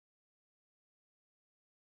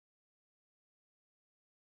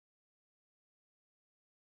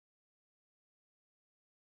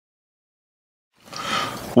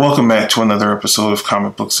Welcome back to another episode of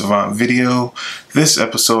Comic Book Savant Video. This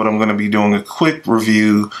episode I'm going to be doing a quick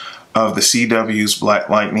review of the CW's Black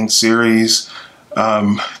Lightning series.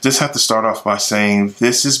 Just have to start off by saying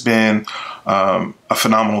this has been a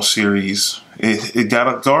phenomenal series. It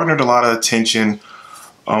garnered a lot of attention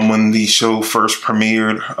when the show first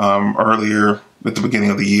premiered earlier at the beginning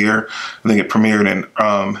of the year. I think it premiered in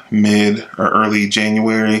mid or early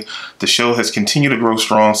January. The show has continued to grow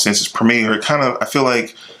strong since its premiere. I feel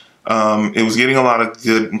like it was getting a lot of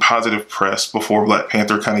good and positive press before Black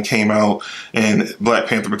Panther kind of came out, and Black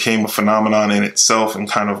Panther became a phenomenon in itself and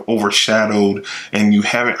kind of overshadowed, and you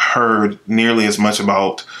haven't heard nearly as much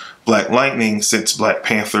about Black Lightning since Black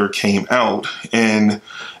Panther came out. And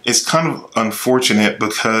it's kind of unfortunate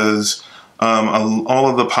because all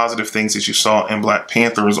of the positive things that you saw in Black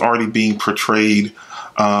Panther is already being portrayed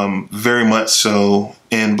very much so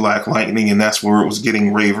in Black Lightning, and that's where it was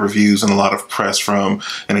getting rave reviews and a lot of press from.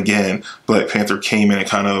 And again, Black Panther came in and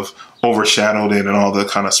kind of overshadowed it, and all the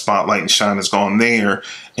kind of spotlight and shine has gone there.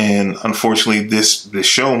 And unfortunately, this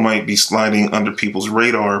show might be sliding under people's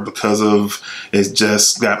radar because of it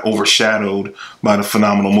just got overshadowed by the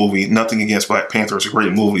phenomenal movie. Nothing against Black Panther. It's a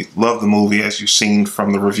great movie. Love the movie, as you've seen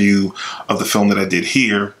from the review of the film that I did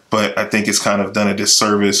here. But I think it's kind of done a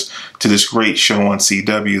disservice to this great show on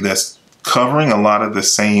CW that's covering a lot of the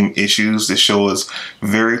same issues. The show is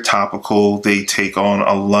very topical. They take on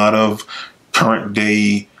a lot of current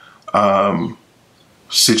day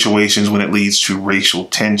situations when it leads to racial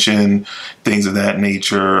tension, things of that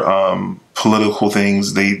nature, political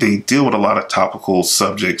things. They deal with a lot of topical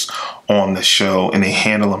subjects on the show, and they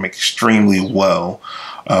handle them extremely well.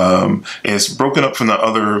 It's broken up from the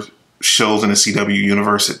other shows in the CW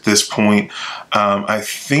universe at this point. I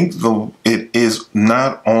think it is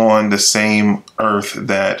not on the same Earth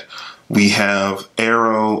that we have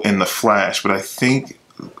Arrow and the Flash, but I think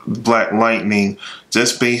Black Lightning,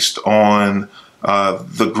 just based on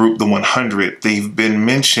the group, the 100, they've been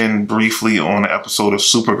mentioned briefly on an episode of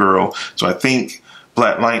Supergirl. So I think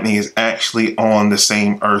Black Lightning is actually on the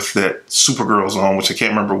same Earth that Supergirl's on, which I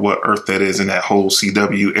can't remember what Earth that is in that whole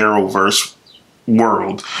CW Arrowverse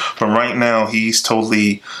world. But right now he's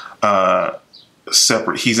totally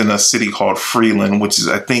separate. He's in a city called Freeland, which is,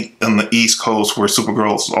 I think, on the East Coast, where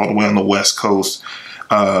Supergirl's all the way on the West Coast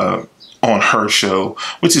on her show,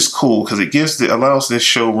 which is cool because it allows this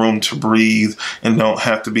show room to breathe and don't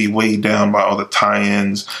have to be weighed down by all the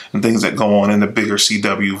tie-ins and things that go on in the bigger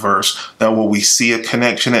CW verse. Now, will we see a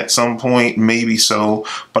connection at some point? Maybe so,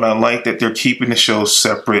 but I like that they're keeping the show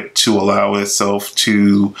separate to allow itself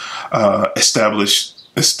to establish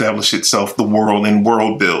itself, the world, and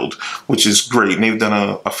world build, which is great. And they've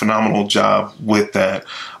done a phenomenal job with that.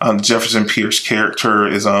 Jefferson Pierce character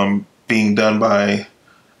is being done by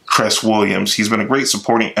Cress Williams. He's been a great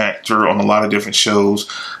supporting actor on a lot of different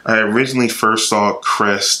shows. I originally first saw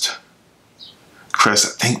Cress, I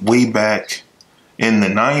think way back in the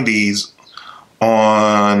 90s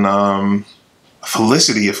on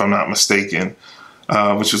Felicity, if I'm not mistaken,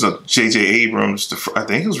 which was a J.J. Abrams. I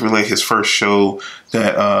think it was really his first show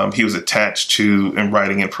that he was attached to in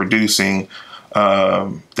writing and producing.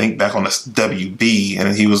 Think back on the WB,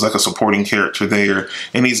 and he was like a supporting character there.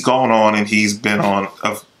 And he's gone on and he's been on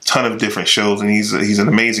a ton of different shows, and he's an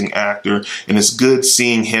amazing actor, and it's good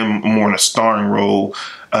seeing him more in a starring role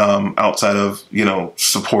outside of, you know,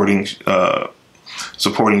 supporting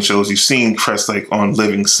shows. You've seen Cress like on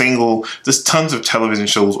Living Single. There's tons of television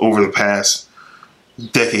shows over the past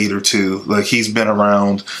decade or two. Like, he's been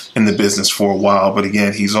around in the business for a while, but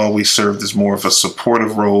again, he's always served as more of a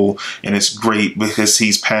supportive role, and it's great because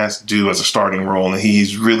he's past due as a starting role, and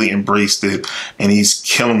he's really embraced it, and he's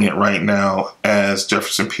killing it right now as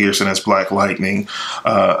Jefferson Pierce and as Black Lightning.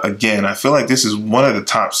 Again, I feel like this is one of the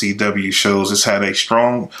top CW shows. It's had a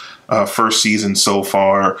strong first season so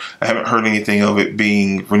far. I haven't heard anything of it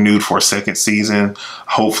being renewed for a second season.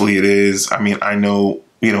 Hopefully it is. I mean, I know,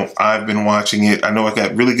 you know, I've been watching it. I know I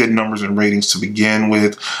got really good numbers and ratings to begin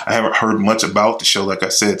with. I haven't heard much about the show, like I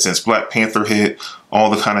said, since Black Panther hit.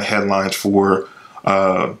 All the kind of headlines for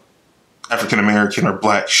African-American or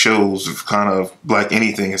Black shows, of kind of Black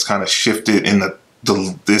anything, has kind of shifted in the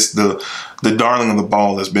darling of the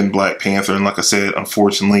ball has been Black Panther. And like I said,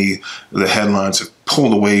 unfortunately, the headlines have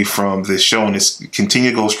pulled away from this show, and it's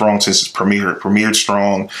continued to go strong since its premiere. It premiered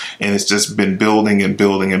strong, and it's just been building and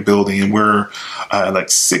building and building. And we're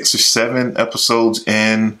like 6 or 7 episodes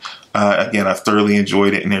in. Again, I thoroughly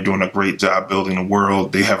enjoyed it, and they're doing a great job building the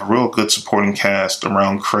world. They have a real good supporting cast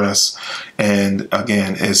around Cress, and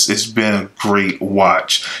again, it's been a great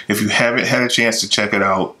watch. If you haven't had a chance to check it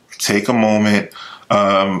out, take a moment.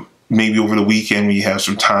 maybe over the weekend when you have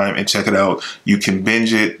some time and check it out. You can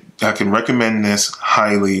binge it. I can recommend this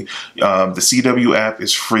highly. The CW app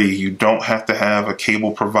is free. You don't have to have a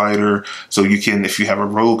cable provider. So you can, if you have a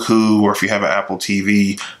Roku or if you have an Apple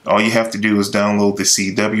TV, all you have to do is download the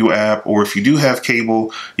CW app. Or if you do have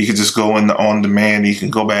cable, you can just go in the on demand. You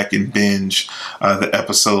can go back and binge the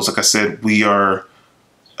episodes. Like I said,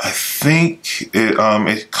 I think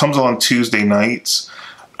it comes on Tuesday nights.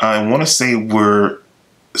 I want to say we're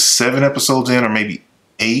 7 episodes in, or maybe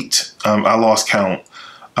 8. I lost count.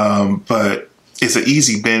 But it's an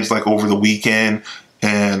easy binge, like over the weekend,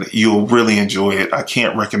 and you'll really enjoy it. I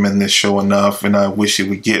can't recommend this show enough, and I wish it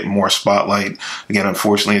would get more spotlight. Again,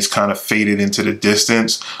 unfortunately, it's kind of faded into the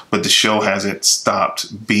distance, but the show hasn't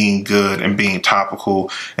stopped being good and being topical,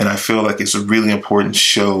 and I feel like it's a really important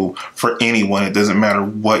show for anyone. It doesn't matter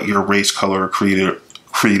what your race, color, or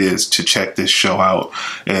creed is, to check this show out.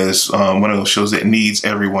 As one of those shows that needs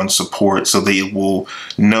everyone's support, so they will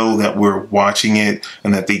know that we're watching it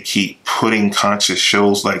and that they keep putting conscious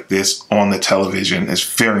shows like this on the television. It's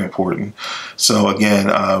very important. So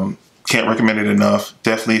again, can't recommend it enough.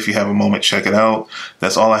 Definitely, if you have a moment, check it out.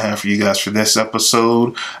 That's all I have for you guys for this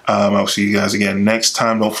episode. I'll see you guys again next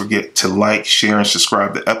time. Don't forget to like, share, and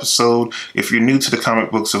subscribe to the episode. If you're new to the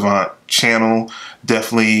Comic Book Savant channel,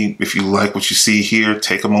 definitely, if you like what you see here,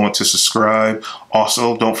 take a moment to subscribe.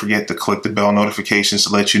 Also, don't forget to click the bell notifications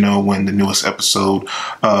to let you know when the newest episode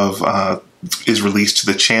is released to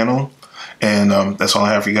the channel. And that's all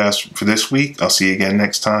I have for you guys for this week. I'll see you again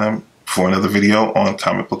next time for another video on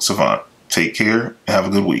Comic Book Savant. Take care and have a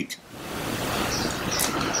good week.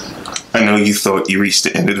 I know you thought you reached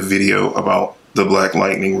the end of the video about the Black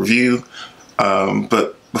Lightning review,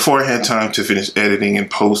 but before I had time to finish editing and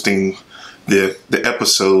posting the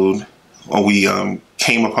episode, we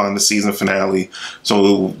came upon the season finale.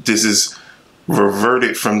 So this is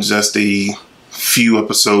reverted from just a few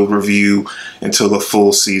episode review until the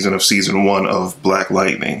full season of season 1 of Black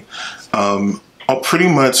Lightning. Pretty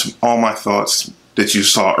much all my thoughts that you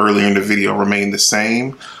saw earlier in the video remain the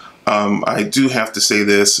same. I do have to say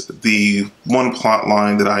this, the one plot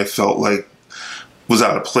line that I felt like was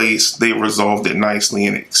out of place, they resolved it nicely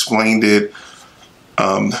and explained it.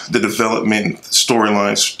 The development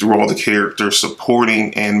storylines through all the characters,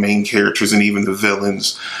 supporting and main characters, and even the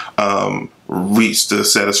villains reached a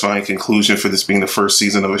satisfying conclusion for this being the first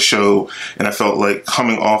season of a show. And I felt like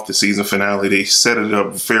coming off the season finale, they set it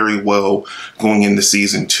up very well going into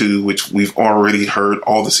season 2, which we've already heard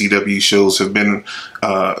all the CW shows have been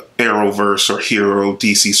Arrowverse or Hero,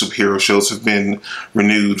 DC superhero shows have been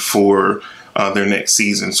renewed for their next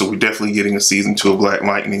season. So we're definitely getting a season 2 of Black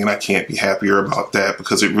Lightning, and I can't be happier about that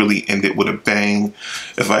because it really ended with a bang.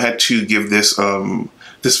 If I had to give this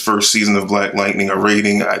this first season of Black Lightning a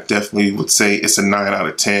rating, I definitely would say it's a 9 out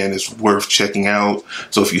of 10. It's worth checking out.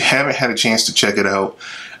 So if you haven't had a chance to check it out,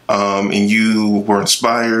 and you were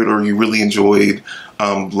inspired or you really enjoyed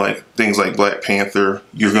like things like Black Panther,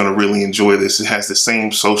 you're going to really enjoy this. It has the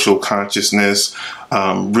same social consciousness,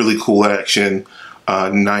 really cool action,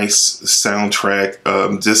 nice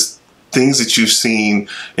soundtrack, just things that you've seen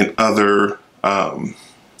in other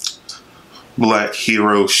Black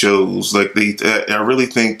hero shows. Like I really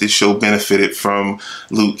think this show benefited from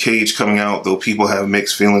Luke Cage coming out, though people have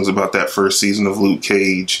mixed feelings about that first season of Luke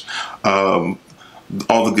Cage.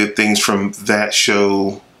 All the good things from that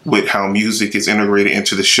show, with how music is integrated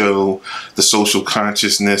into the show, the social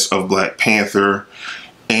consciousness of Black Panther,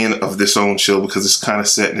 and of this own show, because it's kind of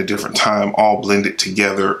set in a different time, all blended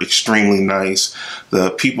together, extremely nice.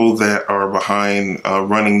 The people that are behind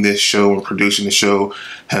running this show and producing the show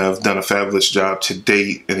have done a fabulous job to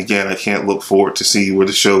date. And again, I can't look forward to see where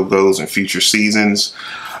the show goes in future seasons.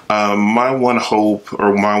 My one hope,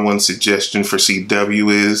 or my one suggestion for CW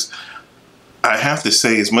is, I have to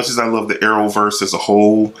say, as much as I love the Arrowverse as a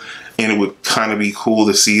whole, and it would kind of be cool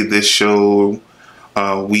to see this show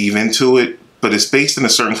weave into it, but it's based in a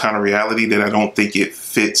certain kind of reality that I don't think it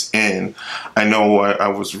fits in. I know I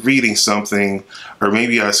was reading something, or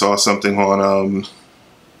maybe I saw something on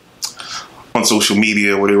social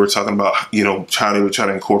media where they were talking about, you know, how they would try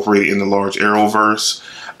to incorporate it in the large Arrowverse.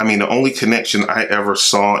 I mean, the only connection I ever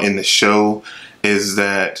saw in the show is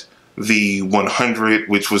that the 100,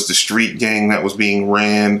 which was the street gang that was being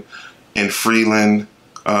ran in Freeland,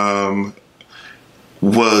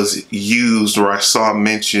 was used, or I saw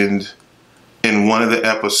mentioned in one of the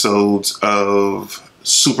episodes of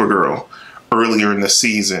Supergirl earlier in the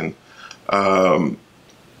season.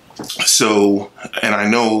 So, and I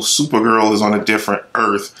know Supergirl is on a different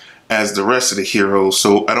Earth as the rest of the heroes,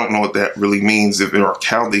 so I don't know what that really means, if or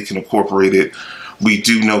how they can incorporate it we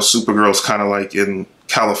do know Supergirl's kind of like in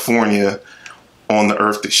California on the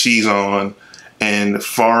Earth that she's on. And as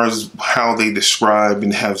far as how they describe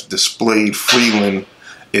and have displayed Freeland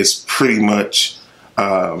is pretty much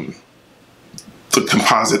the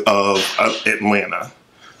composite of Atlanta.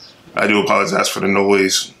 I do apologize for the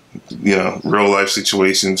noise, you know, real life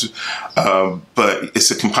situations, but it's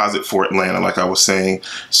a composite for Atlanta, like I was saying.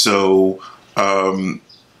 So I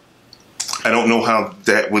don't know how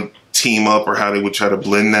that would team up or how they would try to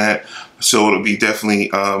blend that. So it'll be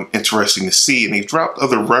definitely interesting to see. And they've dropped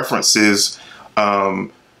other references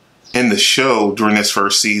in the show during this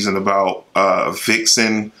first season about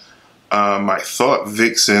Vixen. I thought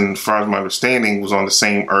Vixen, as far as my understanding, was on the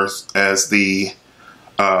same Earth as the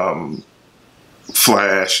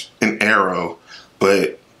Flash and Arrow,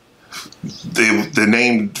 but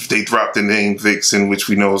they dropped the name Vixen, which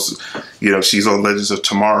we know is, you know, she's on Legends of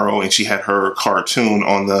Tomorrow, and she had her cartoon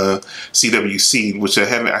on the CWC, which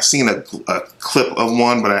I've seen a clip of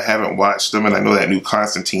one, but I haven't watched them, and I know that new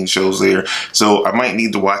Constantine show's there, so I might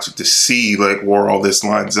need to watch it to see like where all this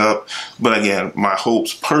lines up. But again, my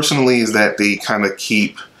hopes personally is that they kind of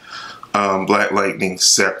keep Black Lightning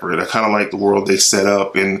separate. I kind of like the world they set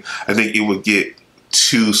up, and I think it would get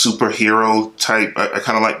too superhero type. I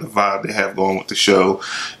kind of like the vibe they have going with the show,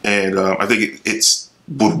 and I think it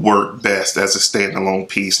would work best as a standalone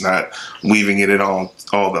piece, not weaving it in on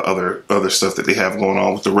all the other stuff that they have going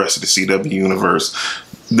on with the rest of the CW universe.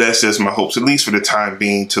 That's just my hopes, at least for the time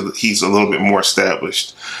being, till he's a little bit more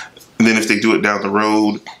established. And then if they do it down the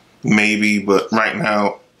road, maybe. But right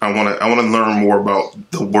now, I want to learn more about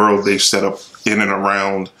the world they've set up in and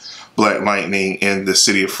around Black Lightning and the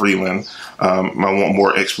city of Freeland. I want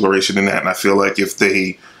more exploration in that, and I feel like if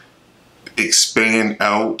they expand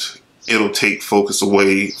out, it'll take focus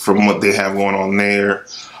away from what they have going on there.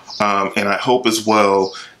 And I hope as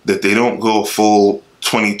well that they don't go a full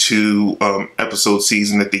 22 episode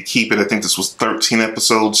season, that they keep it. I think this was 13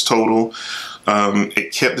 episodes total.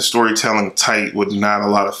 It kept the storytelling tight with not a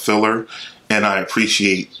lot of filler, and I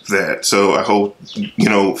appreciate that. So I hope, you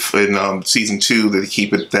know, in season 2 that they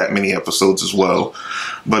keep it that many episodes as well.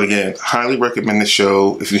 But again, highly recommend the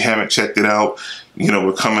show. If you haven't checked it out, you know,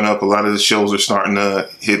 we're coming up. A lot of the shows are starting to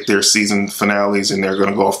hit their season finales, and they're going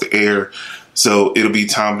to go off the air. So it'll be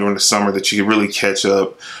time during the summer that you can really catch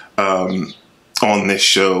up on this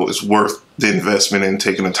show. It's worth the investment in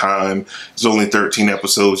taking the time. It's only 13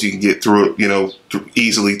 episodes. You can get through it, you know,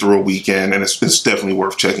 easily through a weekend, and it's definitely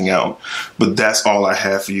worth checking out. But that's all I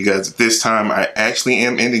have for you guys at this time. I actually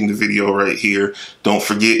am ending the video right here. Don't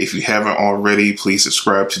forget, if you haven't already, please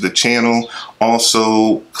subscribe to the channel.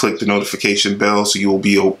 Also, click the notification bell so you will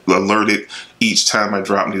be alerted each time I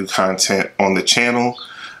drop new content on the channel.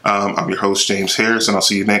 I'm your host, James Harris, and I'll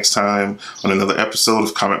see you next time on another episode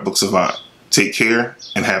of Comic Book Savant. Take care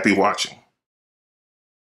and happy watching.